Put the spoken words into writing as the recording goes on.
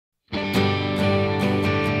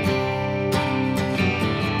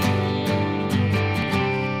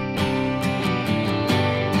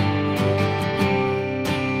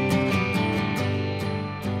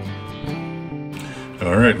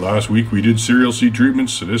Alright, last week we did cereal seed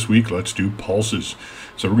treatments, so this week let's do pulses.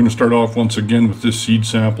 So we're going to start off once again with this seed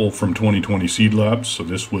sample from 2020 Seed Labs. So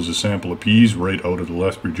this was a sample of peas right out of the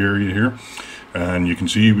Lethbridge area here. And you can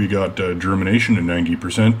see we got germination at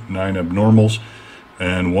 90%, 9 abnormals,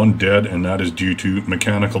 and 1 dead, and that is due to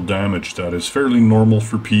mechanical damage. That is fairly normal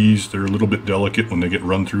for peas. They're a little bit delicate when they get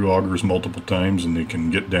run through augers multiple times, and they can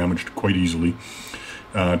get damaged quite easily.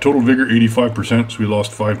 Total vigor 85%, so we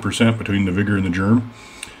lost 5% between the vigor and the germ.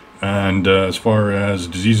 And as far as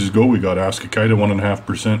diseases go, we got xite-bio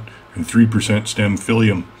 1.5% and 3% stem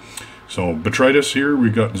psyllium. So botrytis here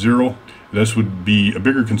we got 0. This would be a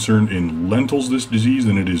bigger concern in lentils, this disease,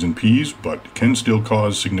 than it is in peas, but can still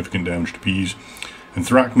cause significant damage to peas.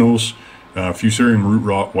 Anthracnose, fusarium root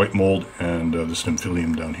rot, white mold, and the stem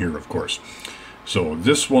psyllium down here, of course. So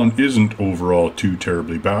this one isn't overall too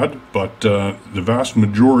terribly bad, but the vast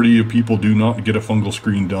majority of people do not get a fungal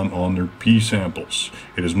screen done on their pea samples.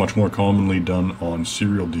 It is much more commonly done on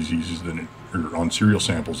cereal diseases on cereal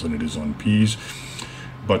samples than it is on peas.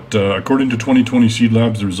 But according to 2020 Seed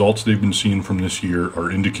Labs, the results they've been seeing from this year are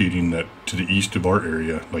indicating that to the east of our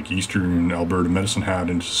area, like eastern Alberta, Medicine Hat,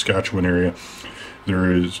 and Saskatchewan area,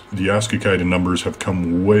 the xite-bio numbers have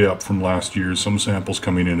come way up from last year. Some samples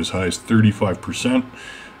coming in as high as 35%,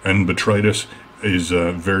 and botrytis is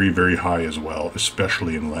very, very high as well,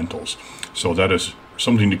 especially in lentils. So that is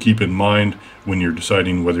something to keep in mind when you're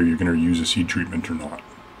deciding whether you're going to use a seed treatment or not.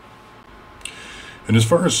 And as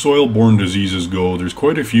far as soil-borne diseases go, there's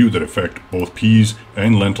quite a few that affect both peas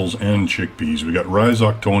and lentils and chickpeas. We got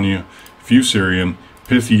rhizoctonia, fusarium,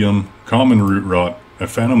 pythium, common root rot,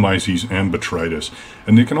 Aphanomyces, and botrytis,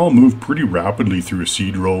 and they can all move pretty rapidly through a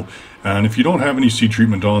seed row. And if you don't have any seed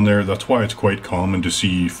treatment on there, that's why it's quite common to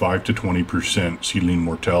see 5 to 20% seedling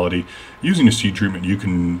mortality. Using a seed treatment, you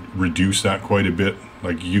can reduce that quite a bit.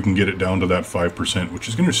 Like, you can get it down to that 5%, which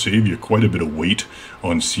is going to save you quite a bit of weight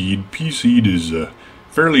on seed. Pea seed is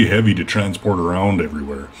fairly heavy to transport around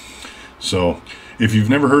everywhere. So if you've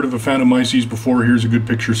never heard of Aphanomyces before, here's a good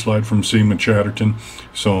picture slide from Seema Chatterton.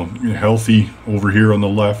 So healthy over here on the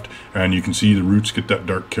left, and you can see the roots get that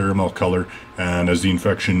dark caramel color, and as the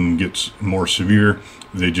infection gets more severe,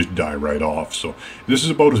 they just die right off. So this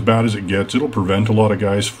is about as bad as it gets. It'll prevent a lot of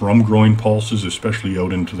guys from growing pulses, especially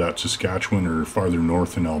out into that Saskatchewan or farther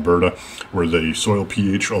north in Alberta, where the soil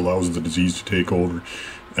pH allows the disease to take over.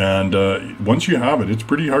 And once you have it, it's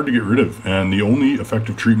pretty hard to get rid of. And the only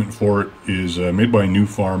effective treatment for it is made by a new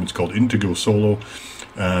farm. It's called Indigo Solo.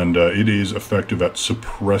 And it is effective at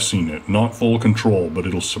suppressing it. Not full control, but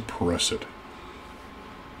it'll suppress it.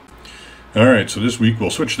 Alright, so this week we'll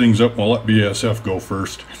switch things up. We'll let BASF go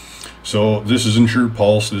first. So this is Insured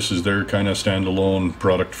Pulse. This is their kind of standalone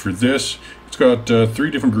product for this. It's got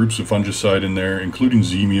 3 different groups of fungicide in there, including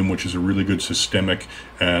Xemium, which is a really good systemic,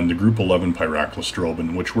 and the group 11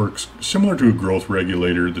 pyraclostrobin, which works similar to a growth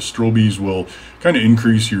regulator. The strobies will kind of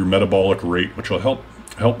increase your metabolic rate, which will help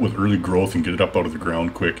with early growth and get it up out of the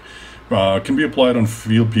ground quick. Can be applied on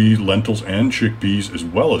field peas, lentils, and chickpeas, as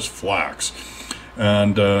well as flax.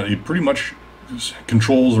 And it pretty much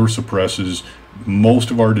controls or suppresses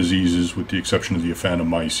most of our diseases, with the exception of the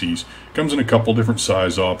Aphanomyces. Comes in a couple different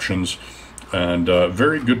size options. And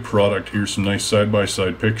very good product. Here's some nice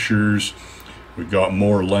side-by-side pictures. We've got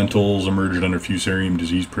more lentils emerged under fusarium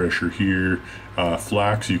disease pressure here.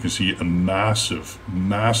 Flax, you can see a massive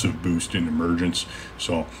boost in emergence.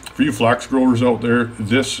 So for you flax growers out there,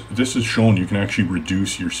 this is shown you can actually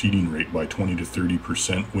reduce your seeding rate by 20 to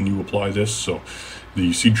 30% when you apply this. So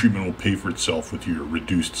the seed treatment will pay for itself with your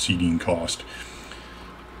reduced seeding cost.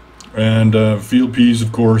 And field peas,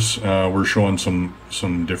 of course, we're showing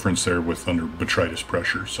some difference there with under botrytis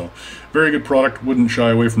pressure. So very good product. Wouldn't shy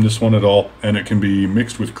away from this one at all. And it can be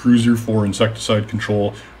mixed with Cruiser for insecticide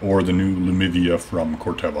control, or the new Lumivia from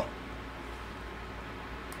Corteva.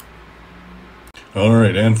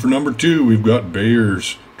 Alright, and for number 2, we've got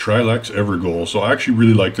Bayer's Trilex Evergoal. So I actually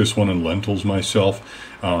really like this one in lentils myself.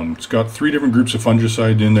 It's got 3 different groups of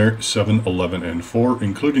fungicide in there, 7, 11, and 4,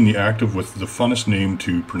 including the active with the funnest name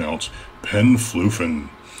to pronounce, Penflufen,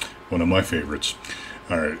 one of my favorites.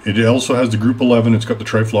 Alright, it also has the group 11. It's got the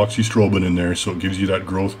trifloxystrobin in there, so it gives you that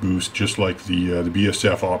growth boost, just like the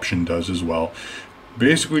BASF option does as well.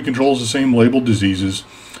 Basically controls the same labeled diseases,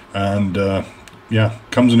 and yeah,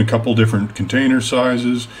 comes in a couple different container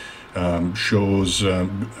sizes. Shows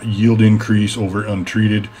yield increase over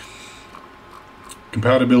untreated.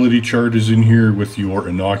 Compatibility chart is in here with your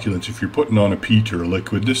inoculants. If you're putting on a peat or a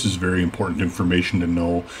liquid, this is very important information to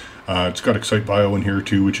know. It's got xite-bio in here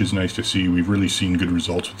too, which is nice to see. We've really seen good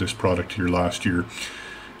results with this product here last year.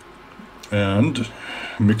 And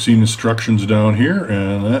mixing instructions down here,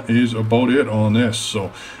 and that is about it on this.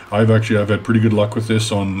 So I've had pretty good luck with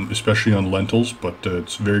this, especially on lentils, but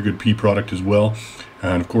it's a very good pea product as well.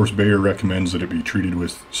 And of course Bayer recommends that it be treated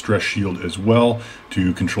with Stress Shield as well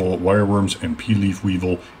to control wireworms and pea leaf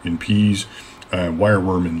weevil in peas,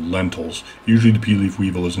 wireworm in lentils. Usually the pea leaf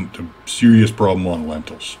weevil isn't a serious problem on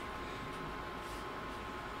lentils.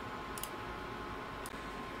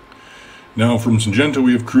 Now from Syngenta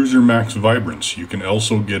we have Cruiser Max Vibrance. You can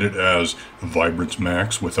also get it as Vibrance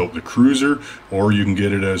Max without the Cruiser, or you can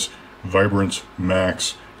get it as Vibrance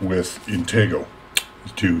Max with Intego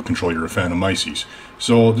to control your Aphanomyces.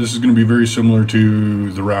 So this is going to be very similar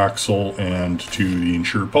to the Raxil and to the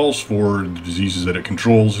Ensure Pulse for the diseases that it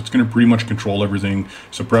controls. It's going to pretty much control everything,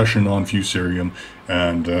 suppression on Fusarium,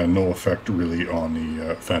 and no effect really on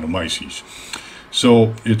the Aphanomyces.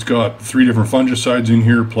 So it's got 3 different fungicides in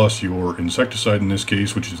here, plus your insecticide in this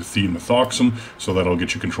case, which is the thiamethoxam, so that'll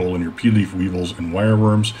get you control in your pea leaf weevils and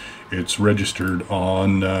wireworms. It's registered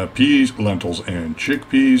on peas, lentils, and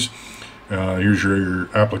chickpeas. Here's your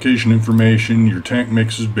application information. Your tank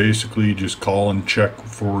mixes, basically just call and check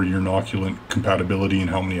for your inoculant compatibility and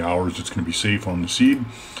how many hours it's going to be safe on the seed.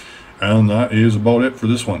 And that is about it for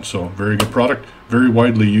this one. So very good product, very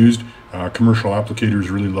widely used. Commercial applicators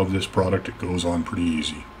really love this product. It goes on pretty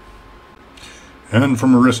easy. And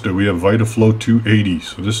from Arista we have VitaFlow 280.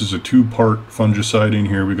 So this is a 2-part fungicide in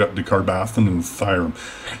here. We've got dicarbazine and thiram.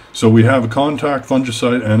 So we have a contact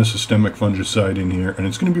fungicide and a systemic fungicide in here, and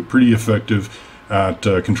it's going to be pretty effective at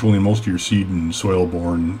controlling most of your seed and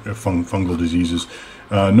soil-borne fungal diseases.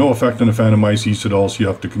 No effect on Aphanomyces at all, so you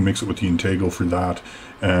have to mix it with the Intego for that.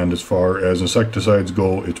 And as far as insecticides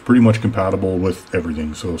go, it's pretty much compatible with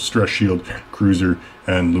everything. So Stress Shield, Cruiser,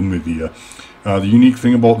 and Lumivia. The unique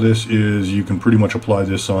thing about this is you can pretty much apply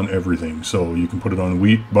this on everything. So you can put it on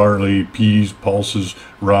wheat, barley, peas, pulses,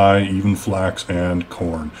 rye, even flax, and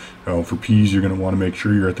corn. For peas, you're going to want to make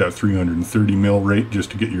sure you're at that 330 mil rate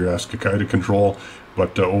just to get your ascochyta control.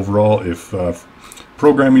 But overall, if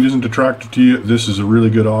programming isn't attractive to you, this is a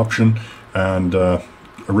really good option. And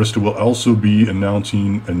Arista will also be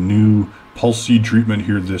announcing a new pulse seed treatment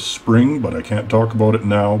here this spring, but I can't talk about it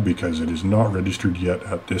now because it is not registered yet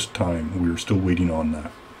at this time. We're still waiting on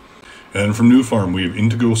that. And from New Farm we have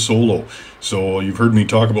Intego Solo. So you've heard me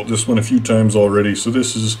talk about this one a few times already. So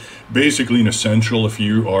this is basically an essential if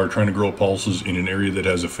you are trying to grow pulses in an area that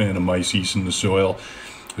has Aphanomyces in the soil.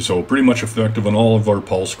 So pretty much effective on all of our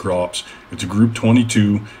pulse crops. It's a group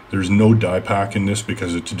 22. There's no dye pack in this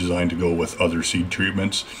because it's designed to go with other seed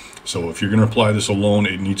treatments. So if you're going to apply this alone,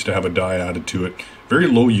 it needs to have a dye added to it. Very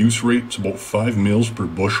low use rate. It's about 5 mils per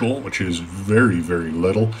bushel, which is very, very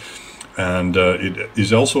little. And it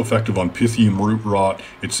is also effective on Pythium root rot.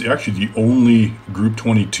 It's actually the only group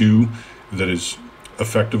 22 that is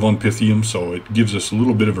effective on Pythium, so it gives us a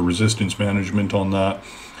little bit of a resistance management on that.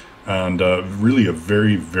 And really a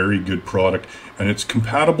very, very good product, and it's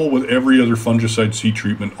compatible with every other fungicide seed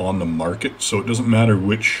treatment on the market, so it doesn't matter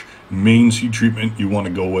which main seed treatment you want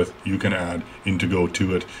to go with, you can add Intego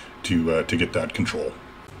to it to get that control.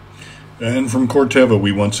 And from Corteva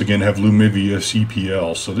we once again have Lumivia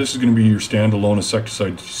CPL. So this is going to be your standalone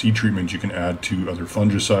insecticide seed treatment you can add to other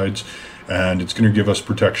fungicides, and it's going to give us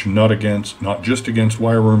protection not just against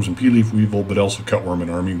wireworms and pea leaf weevil, but also cutworm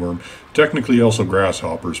and armyworm. Technically also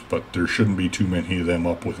grasshoppers, but there shouldn't be too many of them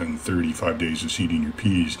up within 35 days of seeding your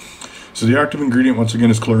peas. So the active ingredient once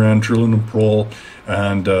again is chlorantraniliprole,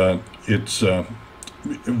 and it's a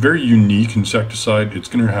very unique insecticide. It's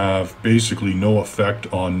going to have basically no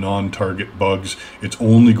effect on non-target bugs. It's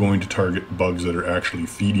only going to target bugs that are actually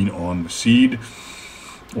feeding on the seed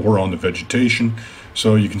or on the vegetation.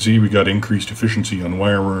 So you can see we got increased efficiency on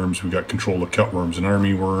wireworms, we got control of cutworms and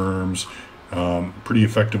armyworms, pretty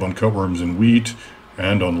effective on cutworms in wheat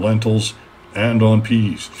and on lentils and on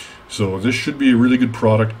peas. So this should be a really good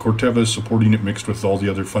product. Corteva is supporting it mixed with all the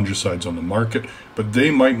other fungicides on the market, but they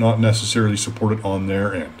might not necessarily support it on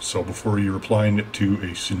their end. So before you're applying it to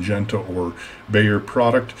a Syngenta or Bayer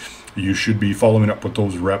product, you should be following up with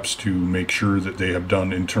those reps to make sure that they have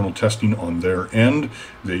done internal testing on their end.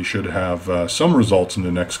 They should have some results in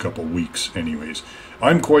the next couple weeks anyways.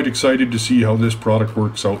 I'm quite excited to see how this product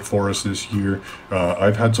works out for us this year.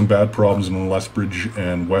 I've had some bad problems in the Lethbridge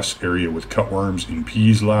and West area with cutworms in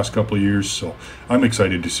peas the last couple of years, so I'm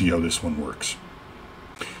excited to see how this one works.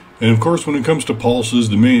 And of course, when it comes to pulses,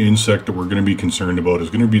 the main insect that we're going to be concerned about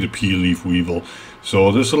is going to be the pea leaf weevil.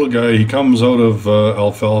 So this little guy, he comes out of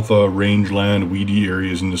alfalfa, rangeland, weedy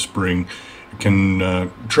areas in the spring,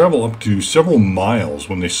 can travel up to several miles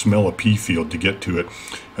when they smell a pea field to get to it.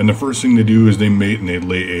 And the first thing they do is they mate and they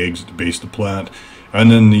lay eggs at the base of the plant. And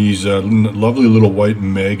then these lovely little white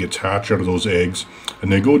maggots hatch out of those eggs,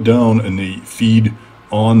 and they go down and they feed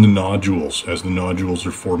on the nodules as the nodules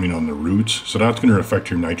are forming on the roots. So that's going to affect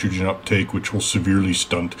your nitrogen uptake, which will severely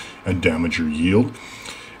stunt and damage your yield.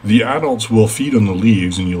 The adults will feed on the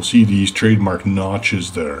leaves, and you'll see these trademark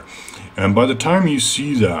notches there. And by the time you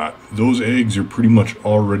see that, those eggs are pretty much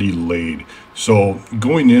already laid. So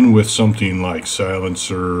going in with something like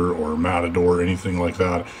Silencer or Matador, anything like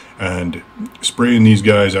that, and spraying these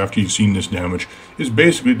guys after you've seen this damage is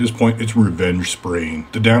basically, at this point, it's revenge spraying.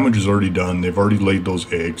 The damage is already done. They've already laid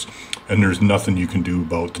those eggs, and there's nothing you can do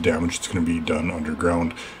about the damage that's going to be done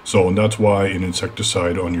underground. So, and that's why an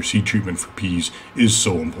insecticide on your seed treatment for peas is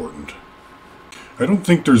so important. I don't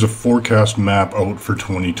think there's a forecast map out for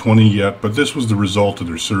 2020 yet, but this was the result of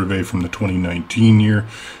their survey from the 2019 year.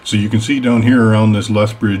 So you can see down here around this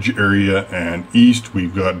Lethbridge area and east,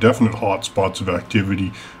 we've got definite hot spots of activity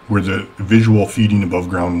where the visual feeding above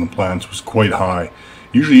ground in the plants was quite high.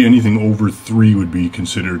 Usually anything over 3 would be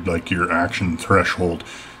considered like your action threshold.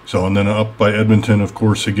 So, and then up by Edmonton, of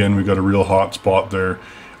course, again, we got a real hot spot there.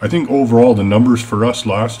 I think overall the numbers for us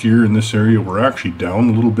last year in this area were actually down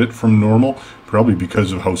a little bit from normal, probably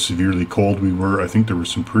because of how severely cold we were. I think there was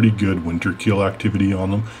some pretty good winter kill activity on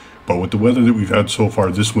them. But with the weather that we've had so far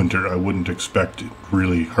this winter, I wouldn't expect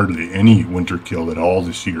really hardly any winter kill at all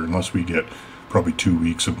this year, unless we get probably 2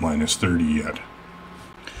 weeks of -30 yet.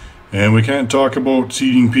 And we can't talk about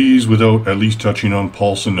seeding peas without at least touching on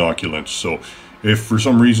pulse inoculants. So if for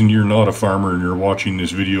some reason you're not a farmer and you're watching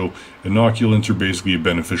this video, inoculants are basically a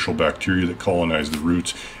beneficial bacteria that colonize the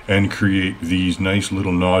roots and create these nice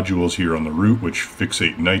little nodules here on the root which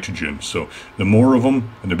fixate nitrogen. So the more of them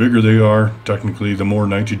and the bigger they are, technically the more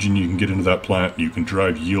nitrogen you can get into that plant, you can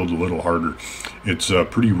drive yield a little harder. It's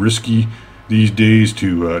pretty risky these days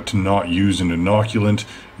to not use an inoculant.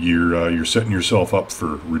 You're setting yourself up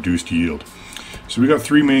for reduced yield. So we got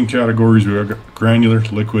 3 main categories. We got granular,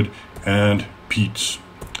 liquid, and peats,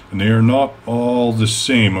 and they are not all the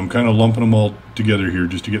same. I'm kind of lumping them all together here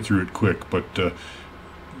just to get through it quick, but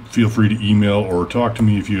feel free to email or talk to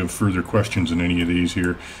me if you have further questions on any of these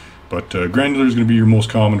here. But granular is going to be your most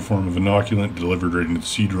common form of inoculant, delivered right into the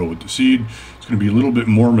seed row with the seed. It's going to be a little bit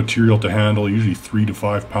more material to handle, usually 3 to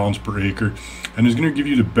 5 pounds per acre, and is going to give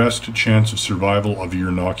you the best chance of survival of your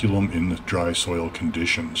inoculum in the dry soil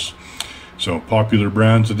conditions. So popular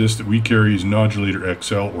brands of this that we carry is Nodulator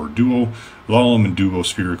XL or Duo, Lalum and Duo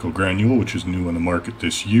Spherical Granule, which is new on the market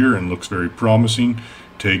this year and looks very promising,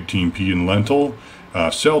 Tag Team Pea and Lentil,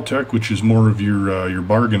 Celtec, which is more of your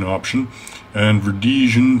bargain option, and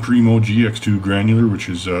Verdesian Primo GX2 Granular, which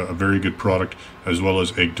is a very good product, as well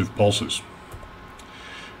as Active Pulses.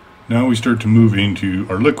 Now we start to move into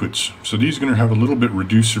our liquids. So these are going to have a little bit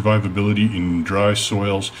reduced survivability in dry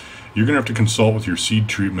soils. You're going to have to consult with your seed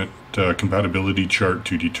treatment compatibility chart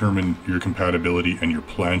to determine your compatibility and your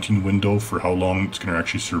planting window for how long it's going to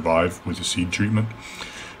actually survive with the seed treatment.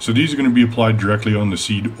 So these are going to be applied directly on the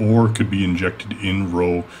seed or could be injected in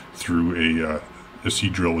row through a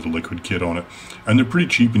seed drill with a liquid kit on it. And they're pretty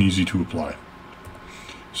cheap and easy to apply.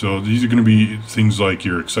 So these are going to be things like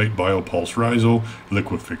your xite-bio Pulse Rhizo,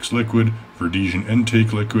 Liquifix Liquid, Verdesian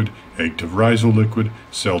Intake Liquid, Active Rhizo Liquid,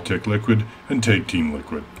 Celtec Liquid, and Tag Team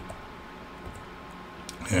Liquid.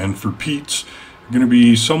 And for peats, going to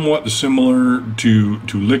be somewhat similar to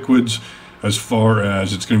liquids as far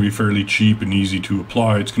as it's going to be fairly cheap and easy to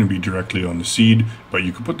apply. It's going to be directly on the seed, but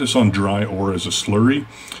you can put this on dry or as a slurry.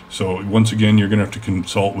 So once again, you're going to have to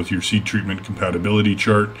consult with your seed treatment compatibility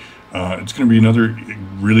chart. It's going to be another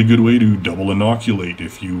really good way to double inoculate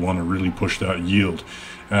if you want to really push that yield.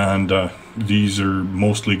 And these are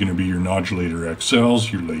mostly going to be your Nodulator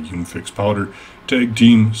XLs, your Legume Fix Powder, Tag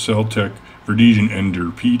Team, Celtec, Verdesian Ender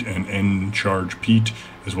Peat, and N-Charge Peat,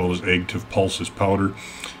 as well as Active Pulses Powder.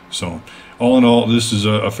 So all in all, this is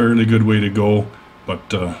a fairly good way to go,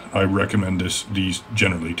 but I recommend these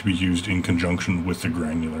generally to be used in conjunction with the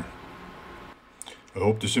granular. I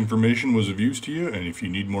hope this information was of use to you, and if you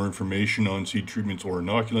need more information on seed treatments or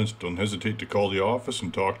inoculants, don't hesitate to call the office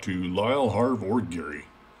and talk to Lyle, Harv, or Gary.